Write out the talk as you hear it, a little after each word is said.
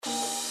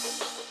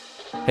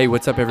Hey,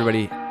 what's up,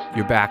 everybody?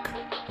 You're back.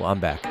 Well,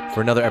 I'm back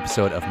for another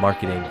episode of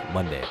Marketing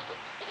Monday.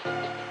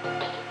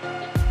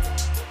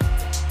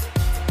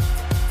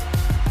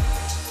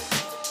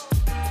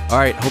 All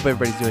right, hope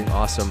everybody's doing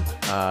awesome.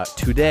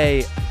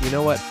 Today, you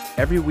know what?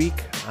 Every week,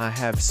 I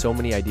have so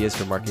many ideas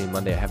for Marketing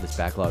Monday. I have this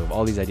backlog of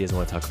all these ideas I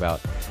want to talk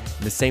about.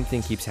 And the same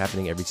thing keeps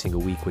happening every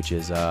single week, which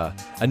is a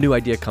new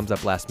idea comes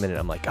up last minute.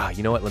 I'm like,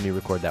 you know what? Let me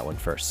record that one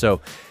first. So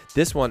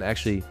this one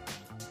actually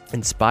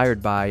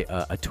inspired by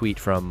a tweet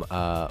from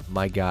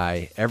my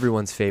guy,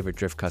 everyone's favorite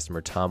drift customer,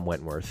 Tom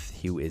Wentworth.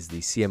 He is the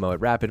CMO at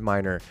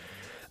RapidMiner.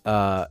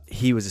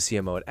 He was a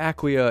CMO at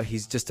Acquia.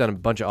 He's just done a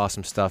bunch of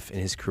awesome stuff in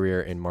his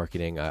career in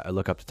marketing. I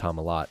look up to Tom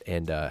a lot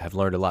and have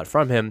learned a lot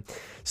from him.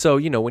 So,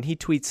 you know, when he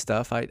tweets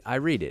stuff, I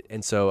read it.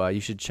 And so you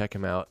should check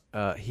him out.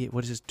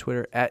 What is his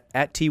Twitter? At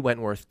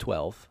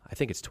TWentworth12. I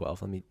think it's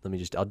 12. Let me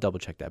just, I'll double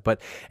check that.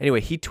 But anyway,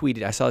 he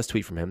tweeted, I saw this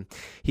tweet from him.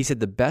 He said,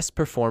 the best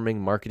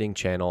performing marketing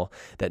channel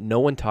that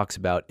no one talks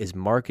about is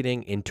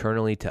marketing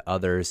internally to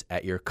others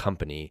at your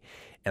company.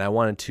 And I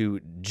wanted to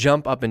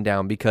jump up and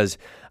down because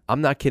I'm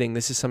not kidding.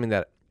 This is something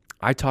that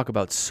I talk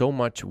about so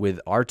much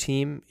with our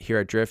team here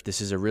at Drift.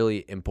 This is a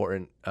really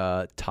important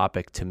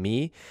topic to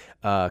me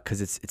because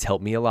it's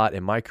helped me a lot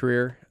in my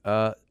career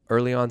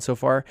early on so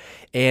far.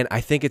 And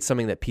I think it's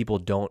something that people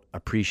don't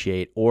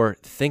appreciate or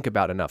think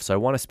about enough. So I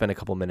want to spend a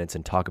couple minutes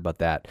and talk about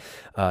that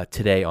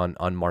today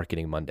on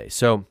Marketing Monday.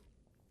 So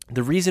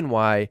the reason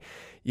why,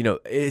 you know,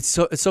 it's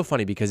so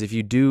funny because if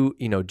you do,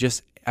 you know,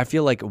 just I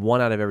feel like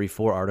 1 out of every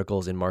 4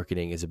 articles in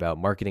marketing is about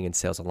marketing and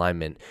sales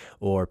alignment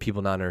or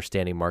people not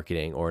understanding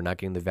marketing or not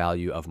getting the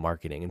value of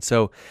marketing. And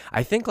so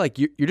I think like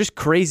you're just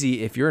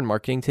crazy if you're in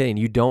marketing today and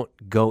you don't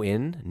go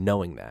in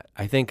knowing that.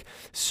 I think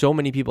so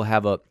many people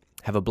have a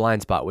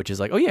blind spot, which is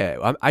like, oh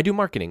yeah, I do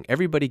marketing.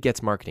 Everybody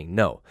gets marketing.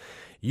 No,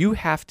 you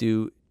have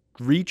to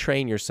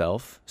retrain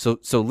yourself. So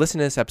listen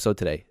to this episode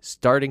today.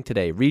 Starting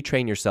today,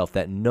 retrain yourself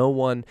that no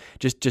one,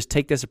 just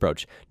take this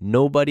approach.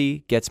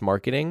 Nobody gets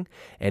marketing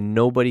and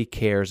nobody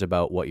cares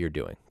about what you're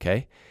doing,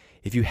 okay?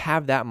 If you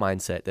have that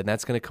mindset, then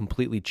that's going to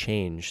completely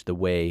change the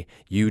way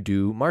you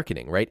do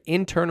marketing, right?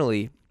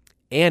 Internally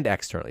and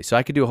externally. So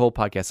I could do a whole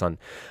podcast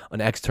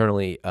on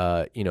externally.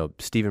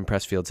 Steven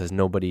Pressfield says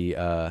nobody,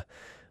 what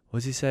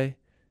does he say?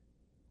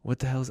 What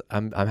the hell's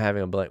I'm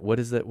having a blank. What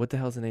the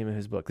hell's the name of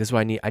his book? This is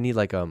why I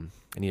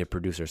need a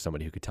producer,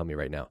 somebody who could tell me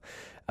right now.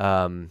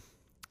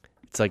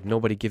 It's like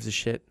nobody gives a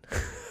shit.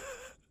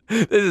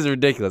 This is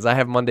ridiculous. I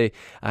have Monday.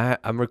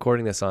 I'm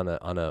recording this on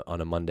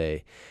a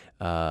Monday.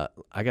 I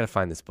gotta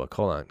find this book.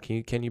 Hold on.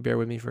 Can you bear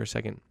with me for a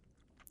second?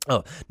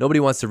 Oh,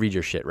 nobody wants to read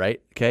your shit,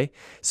 right? Okay.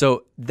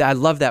 So I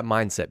love that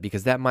mindset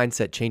because that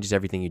mindset changes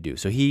everything you do.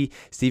 So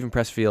Steven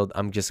Pressfield,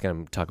 I'm just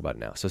going to talk about it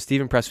now. So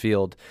Steven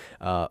Pressfield,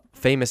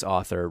 famous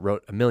author,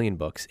 wrote 1 million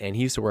books and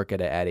he used to work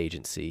at an ad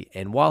agency.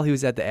 And while he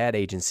was at the ad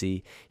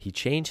agency, he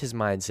changed his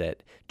mindset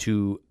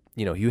to,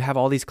 you know, you have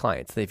all these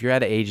clients. If you're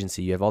at an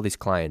agency, you have all these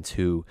clients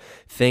who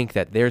think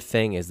that their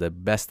thing is the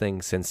best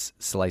thing since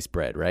sliced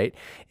bread, right?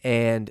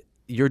 And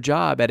your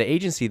job at an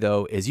agency,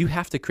 though, is you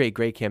have to create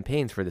great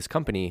campaigns for this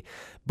company,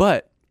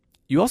 but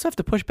you also have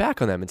to push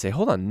back on them and say,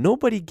 hold on,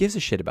 nobody gives a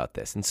shit about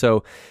this. And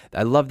so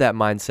I love that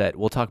mindset.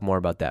 We'll talk more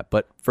about that.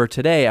 But for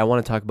today, I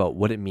want to talk about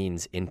what it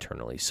means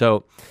internally.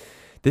 So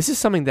this is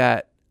something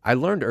that I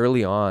learned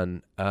early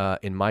on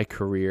in my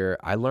career.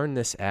 I learned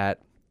this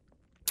at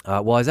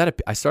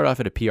I started off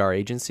at a PR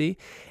agency,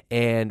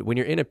 and when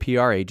you're in a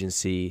PR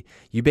agency,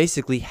 you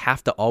basically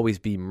have to always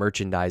be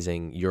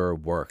merchandising your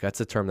work. That's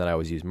the term that I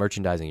always use,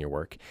 merchandising your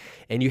work.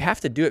 And you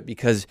have to do it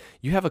because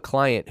you have a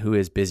client who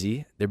is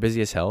busy. They're busy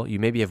as hell. You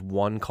maybe have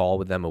one call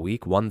with them a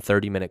week, one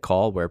 30-minute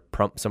call where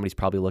somebody's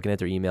probably looking at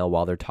their email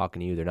while they're talking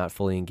to you. They're not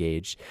fully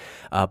engaged,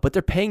 but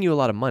they're paying you a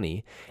lot of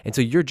money. And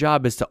so your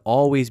job is to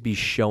always be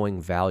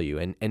showing value.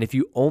 And if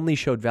you only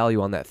showed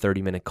value on that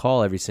 30-minute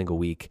call every single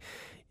week,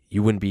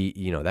 you wouldn't be,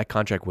 you know, that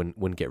contract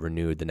wouldn't get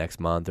renewed the next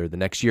month or the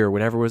next year or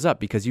whenever it was up,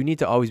 because you need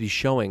to always be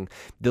showing.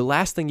 The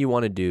last thing you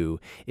want to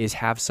do is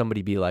have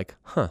somebody be like,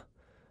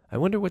 I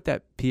wonder what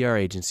that PR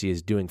agency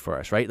is doing for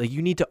us, right? Like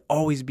you need to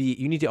always be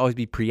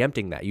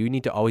preempting that. You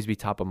need to always be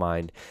top of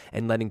mind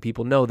and letting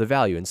people know the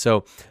value. And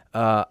so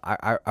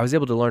I was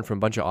able to learn from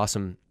a bunch of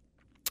awesome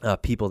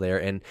people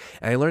there. And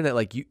I learned that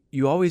like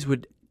you always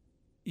would,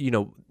 you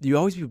know, you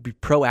always be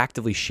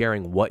proactively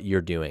sharing what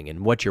you're doing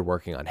and what you're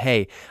working on.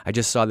 Hey, I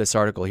just saw this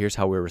article. Here's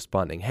how we're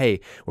responding.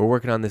 Hey, we're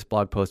working on this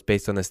blog post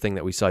based on this thing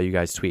that we saw you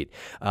guys tweet.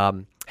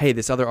 Hey,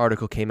 this other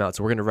article came out,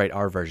 so we're going to write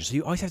our version. So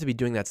you always have to be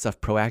doing that stuff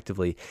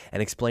proactively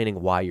and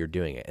explaining why you're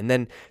doing it. And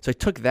then, so I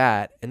took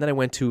that, and then I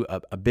went to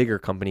a bigger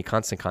company,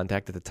 Constant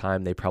Contact. At the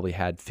time, they probably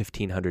had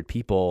 1,500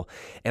 people.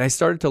 And I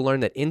started to learn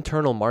that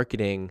internal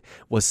marketing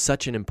was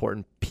such an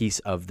important piece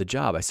of the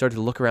job. I started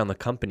to look around the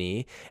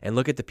company and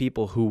look at the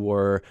people who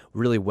were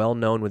really well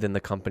known within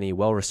the company,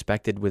 well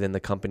respected within the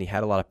company,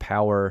 had a lot of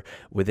power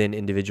within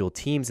individual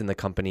teams in the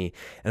company.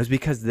 And it was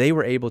because they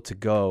were able to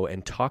go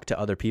and talk to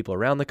other people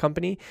around the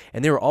company,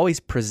 and they were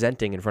always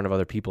presenting in front of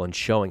other people and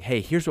showing,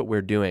 hey, here's what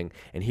we're doing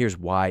and here's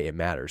why it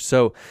matters.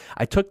 So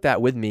I took that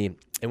with me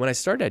And when I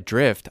started at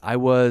Drift, I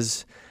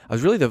was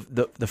really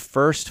the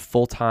first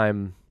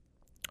full-time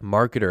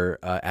marketer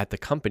at the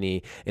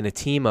company in a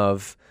team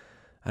of,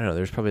 I don't know,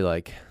 there's probably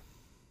like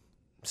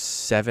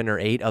 7 or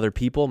 8 other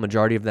people.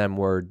 Majority of them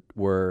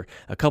were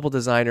a couple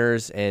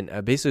designers, and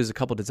basically it was a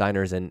couple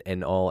designers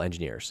and all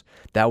engineers.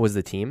 That was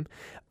the team,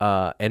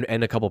 and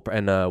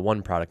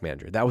one product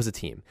manager. That was the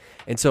team.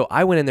 And so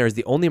I went in there as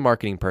the only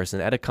marketing person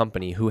at a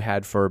company who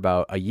had for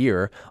about a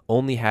year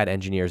only had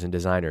engineers and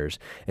designers.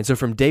 And so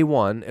from day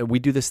one, we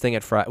do this thing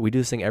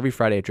every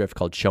Friday at Drift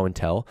called Show and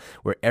Tell,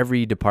 where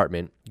every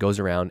department goes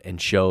around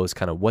and shows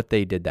kind of what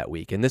they did that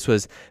week. And this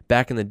was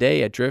back in the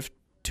day at Drift.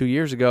 2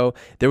 years ago,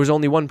 there was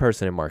only one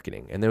person in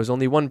marketing, and there was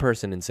only one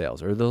person in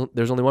sales, or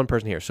there's only one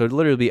person here. So it'd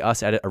literally be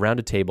us around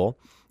a table,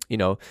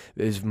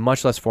 is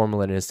much less formal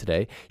than it is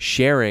today,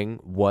 sharing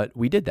what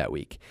we did that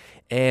week.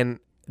 And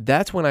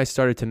that's when I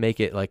started to make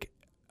it like,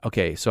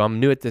 okay, so I'm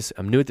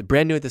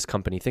brand new at this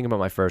company. Think about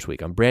my first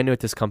week. I'm brand new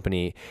at this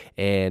company,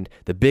 and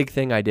the big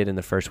thing I did in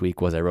the first week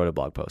was I wrote a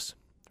blog post,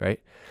 right?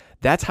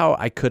 That's how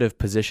I could have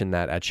positioned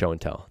that at Show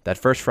and Tell. That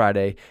first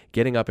Friday,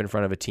 getting up in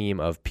front of a team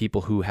of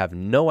people who have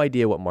no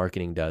idea what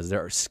marketing does.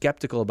 They're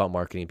skeptical about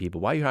marketing people.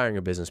 Why are you hiring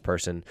a business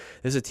person?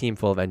 This is a team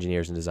full of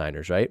engineers and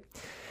designers, right?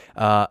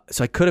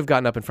 So I could have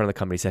gotten up in front of the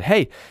company and said,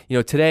 hey,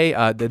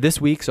 today,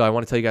 this week, so I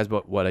want to tell you guys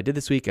about what I did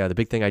this week. The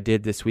big thing I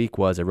did this week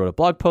was I wrote a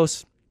blog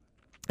post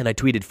and I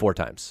tweeted 4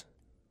 times.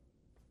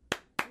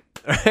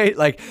 Right?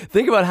 Like,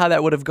 think about how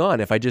that would have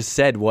gone if I just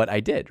said what I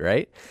did,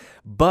 right?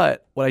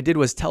 But what I did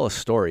was tell a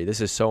story.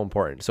 This is so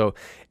important. So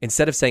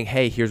instead of saying,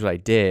 hey, here's what I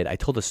did, I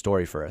told a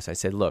story for us. I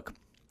said, look,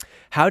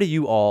 how do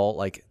you all,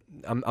 like,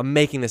 I'm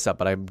making this up,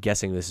 but I'm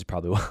guessing this is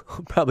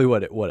probably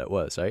what it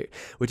was, right?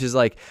 Which is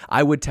like,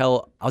 I'll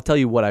tell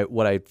you what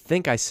I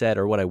think I said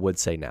or what I would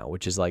say now,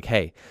 which is like,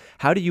 hey,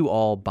 how do you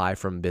all buy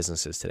from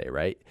businesses today,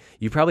 right?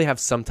 You probably have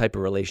some type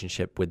of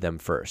relationship with them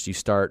first. You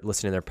start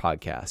listening to their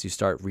podcasts, you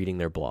start reading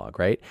their blog,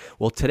 right?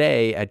 Well,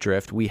 today at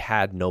Drift, we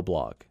had no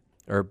blog.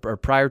 Or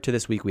prior to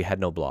this week, we had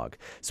no blog.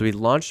 So we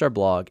launched our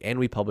blog and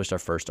we published our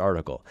first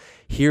article.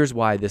 Here's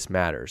why this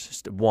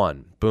matters.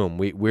 1, boom,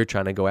 we're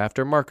trying to go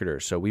after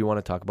marketers. So we want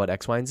to talk about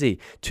X, Y, and Z.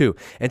 2,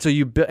 and so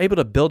you're able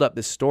to build up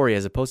this story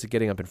as opposed to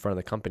getting up in front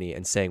of the company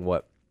and saying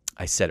what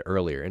I said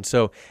earlier. And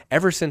so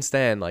ever since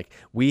then, like,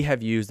 we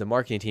have used the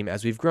marketing team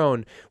as we've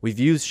grown. We've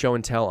used Show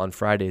and Tell on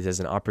Fridays as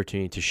an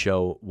opportunity to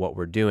show what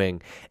we're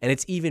doing. And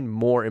it's even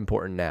more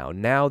important now.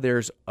 Now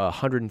there's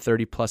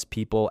 130 plus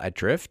people at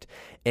Drift.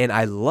 And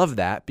I love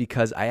that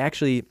because I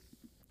actually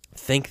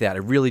think that I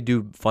really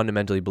do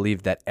fundamentally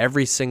believe that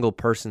every single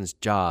person's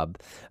job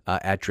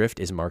at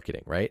Drift is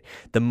marketing, right?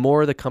 The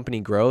more the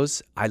company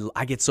grows,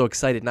 I get so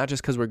excited, not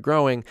just because we're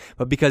growing,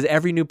 but because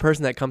every new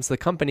person that comes to the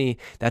company,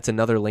 that's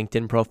another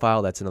LinkedIn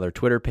profile, that's another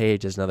Twitter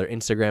page, that's another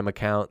Instagram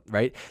account,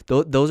 right?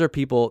 Those are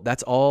people,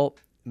 that's all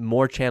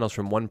more channels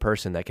from one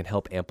person that can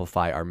help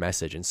amplify our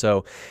message. And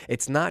so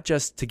it's not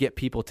just to get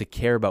people to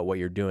care about what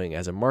you're doing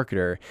as a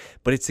marketer,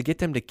 but it's to get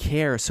them to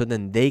care so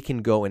then they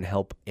can go and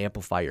help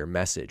amplify your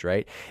message,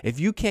 right? If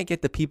you can't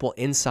get the people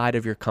inside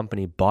of your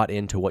company bought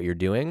into what you're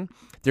doing,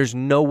 there's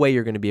no way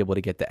you're going to be able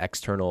to get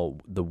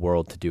the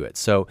world to do it.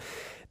 So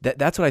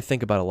that's what I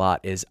think about a lot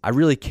is I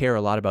really care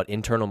a lot about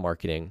internal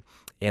marketing.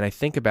 And I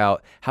think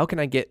about how can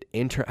I get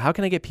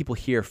people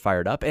here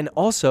fired up? And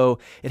also,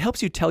 it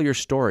helps you tell your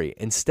story.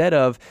 Instead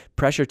of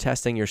pressure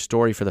testing your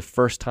story for the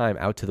first time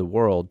out to the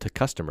world, to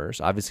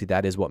customers, obviously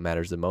that is what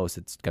matters the most.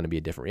 It's going to be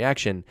a different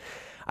reaction.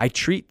 I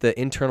treat the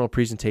internal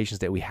presentations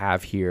that we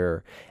have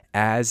here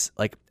as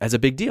a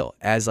big deal,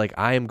 as like,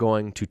 I am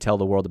going to tell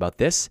the world about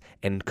this,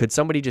 and could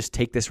somebody just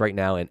take this right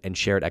now and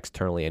share it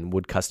externally, and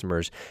would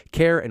customers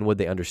care and would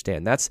they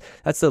understand? That's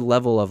the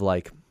level of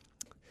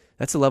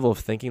that's the level of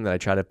thinking that I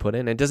try to put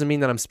in. It doesn't mean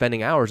that I'm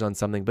spending hours on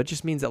something, but it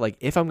just means that, like,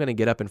 if I'm going to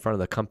get up in front of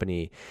the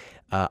company,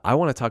 I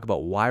want to talk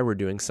about why we're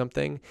doing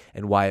something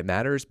and why it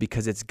matters,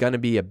 because it's going to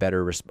be a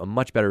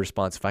much better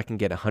response if I can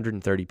get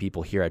 130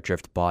 people here at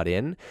Drift bought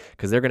in,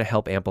 because they're going to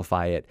help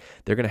amplify it.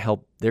 They're going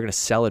to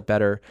sell it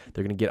better.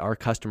 They're going to get our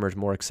customers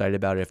more excited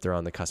about it if they're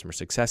on the customer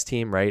success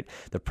team, right?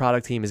 The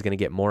product team is going to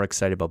get more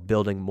excited about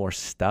building more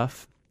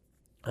stuff.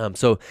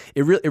 So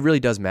it really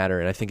does matter,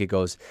 and I think it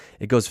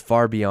goes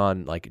far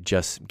beyond like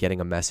just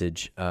getting a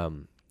message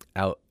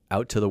out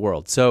to the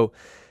world. So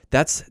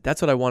that's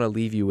what I want to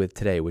leave you with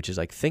today, which is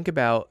like think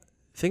about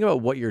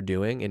what you're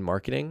doing in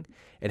marketing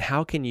and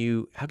how can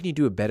you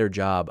do a better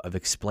job of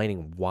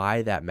explaining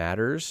why that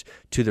matters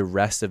to the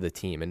rest of the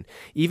team. And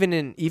even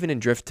in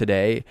Drift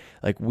today,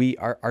 like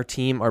our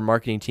team, our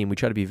marketing team, we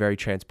try to be very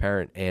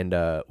transparent, and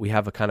we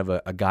have a kind of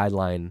a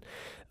guideline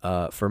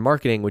for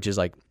marketing, which is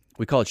like,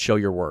 we call it show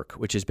your work,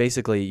 which is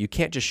basically you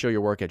can't just show your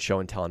work at Show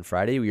and Tell on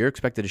Friday. You're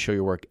expected to show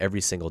your work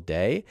every single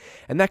day.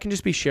 And that can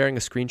just be sharing a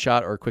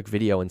screenshot or a quick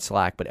video in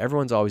Slack, but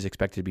everyone's always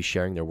expected to be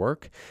sharing their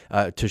work,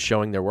 to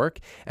showing their work.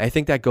 And I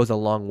think that goes a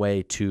long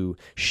way to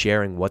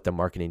sharing what the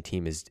marketing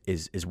team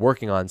is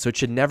working on. So it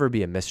should never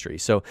be a mystery.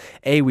 So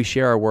we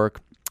share our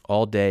work.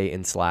 all day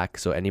in Slack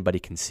so anybody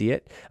can see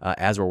it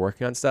as we're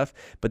working on stuff.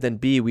 But then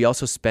B, we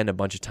also spend a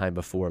bunch of time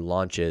before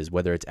launches,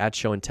 whether it's at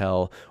show and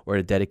tell or at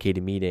a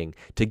dedicated meeting,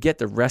 to get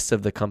the rest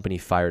of the company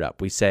fired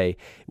up. We say,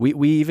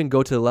 we even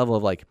go to the level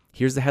of like,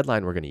 here's the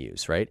headline we're going to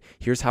use, right?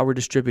 Here's how we're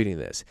distributing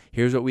this.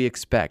 Here's what we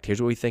expect.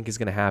 Here's what we think is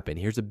going to happen.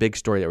 Here's a big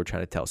story that we're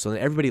trying to tell. So then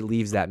everybody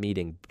leaves that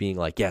meeting being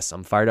like, yes,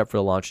 I'm fired up for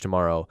the launch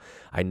tomorrow.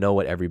 I know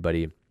what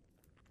everybody's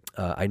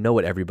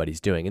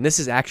doing. And this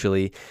is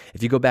actually,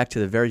 if you go back to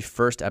the very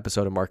first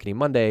episode of Marketing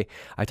Monday,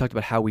 I talked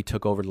about how we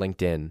took over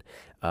LinkedIn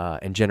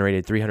and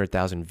generated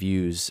 300,000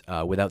 views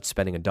without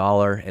spending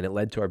 $1. And it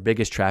led to our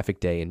biggest traffic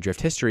day in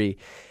Drift history.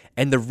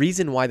 And the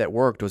reason why that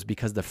worked was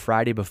because the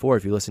Friday before,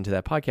 if you listen to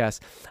that podcast,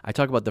 I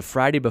talk about the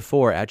Friday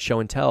before at show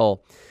and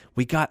tell,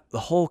 we got the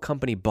whole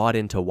company bought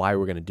into why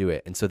we're going to do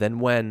it. And so then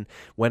when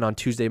on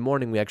Tuesday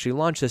morning we actually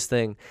launched this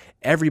thing,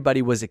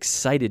 everybody was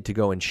excited to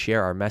go and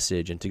share our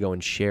message and to go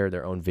and share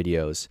their own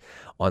videos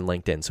on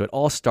LinkedIn. So it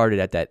all started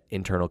at that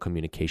internal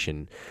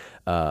communication.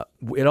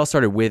 It all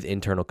started with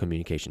internal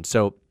communication.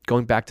 So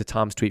going back to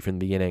Tom's tweet from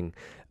the beginning,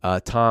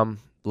 Tom,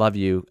 love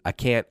you. I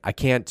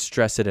can't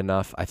stress it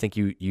enough. I think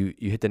you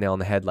hit the nail on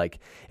the head. Like,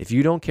 if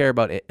you don't care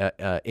about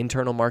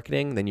internal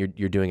marketing, then you're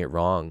doing it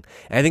wrong.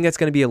 And I think that's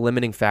going to be a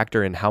limiting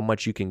factor in how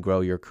much you can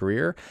grow your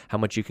career, how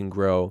much you can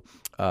grow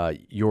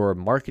your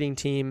marketing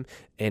team,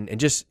 and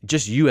just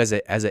you as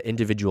an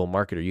individual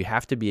marketer. You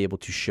have to be able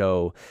to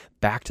show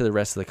back to the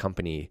rest of the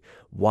company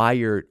why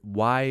you're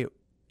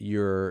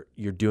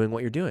doing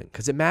what you're doing,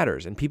 because it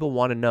matters and people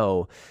want to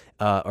know.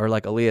 Or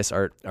like Elias,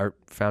 our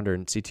founder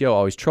and CTO,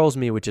 always trolls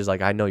me, which is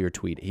like, I know your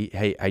tweet. He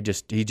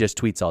just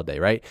tweets all day,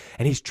 right?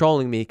 And he's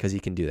trolling me because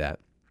he can do that,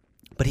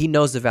 but he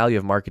knows the value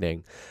of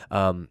marketing.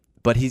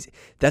 But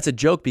that's a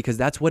joke because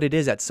that's what it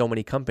is at so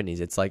many companies.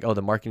 It's like, oh,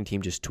 the marketing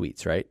team just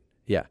tweets, right?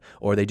 Yeah,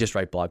 or they just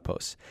write blog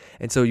posts.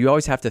 And so you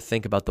always have to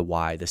think about the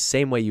why, the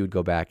same way you would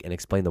go back and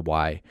explain the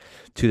why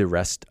to the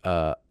rest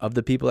of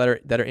the people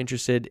that are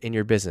interested in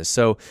your business.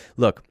 So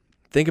look,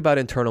 think about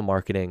internal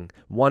marketing.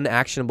 One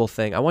actionable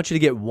thing. I want you to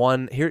get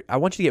one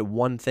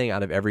thing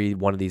out of every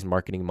one of these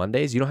Marketing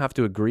Mondays. You don't have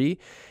to agree.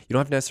 You don't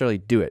have to necessarily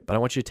do it, but I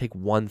want you to take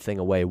one thing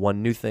away,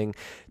 one new thing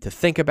to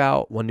think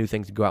about, one new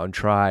thing to go out and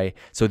try.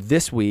 So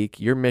this week,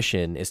 your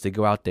mission is to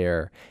go out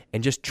there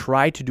and just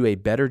try to do a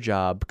better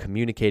job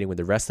communicating with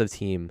the rest of the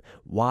team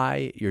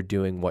why you're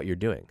doing what you're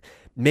doing.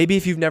 Maybe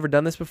if you've never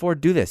done this before,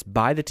 do this.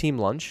 Buy the team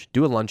lunch,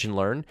 do a lunch and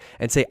learn,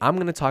 and say, I'm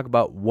going to talk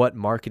about what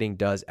marketing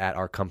does at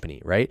our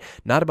company, right?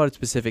 Not about a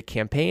specific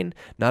campaign,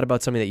 not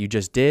about something that you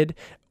just did.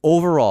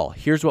 Overall,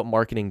 here's what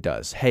marketing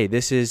does. Hey,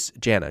 this is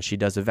Jana. She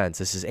does events.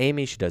 This is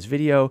Amy. She does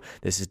video.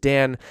 This is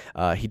Dan.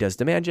 He does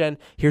demand gen.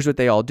 Here's what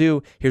they all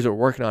do. Here's what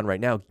we're working on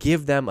right now.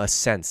 Give them a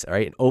sense, all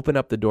right? And open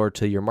up the door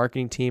to your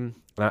marketing team.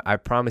 I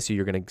promise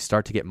you're going to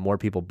start to get more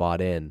people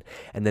bought in.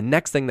 And the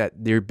next thing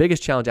your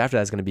biggest challenge after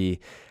that is going to be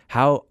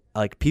how,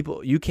 like,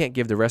 people, you can't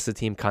give the rest of the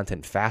team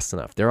content fast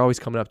enough. They're always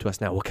coming up to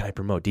us now. What can I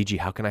promote? DG,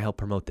 how can I help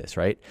promote this,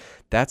 right?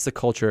 That's the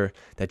culture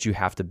that you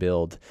have to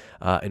build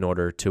in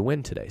order to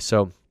win today.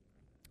 So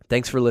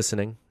thanks for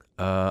listening.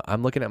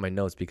 I'm looking at my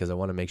notes because I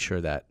want to make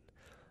sure that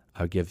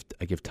I give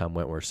Tom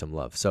Wentworth some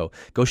love. So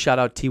go shout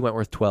out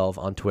TWentworth12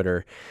 on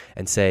Twitter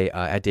and say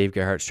at Dave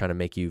Gerhardt's trying to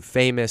make you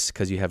famous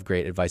because you have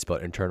great advice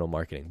about internal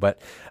marketing.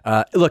 But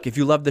look, if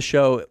you love the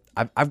show,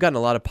 I've gotten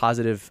a lot of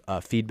positive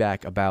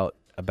feedback about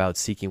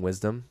Seeking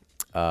Wisdom,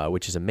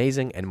 which is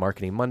amazing, and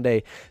Marketing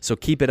Monday. So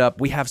keep it up.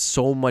 We have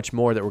so much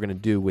more that we're going to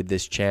do with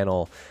this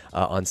channel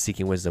on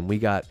Seeking Wisdom. We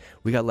got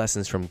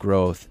lessons from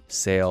growth,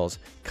 sales,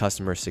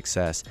 customer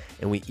success,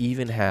 and we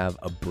even have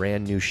a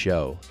brand new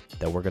show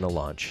that we're going to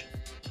launch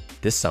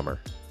this summer.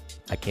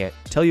 I can't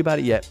tell you about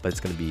it yet, but it's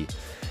going to be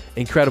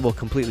incredible,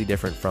 completely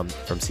different from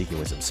Seeking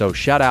Wisdom. So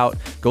shout out,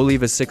 go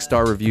leave a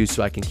 6-star review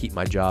so I can keep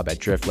my job at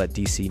Drift. Let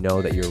DC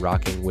know that you're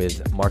rocking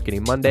with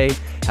Marketing Monday.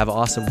 Have an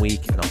awesome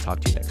week, and I'll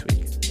talk to you next week.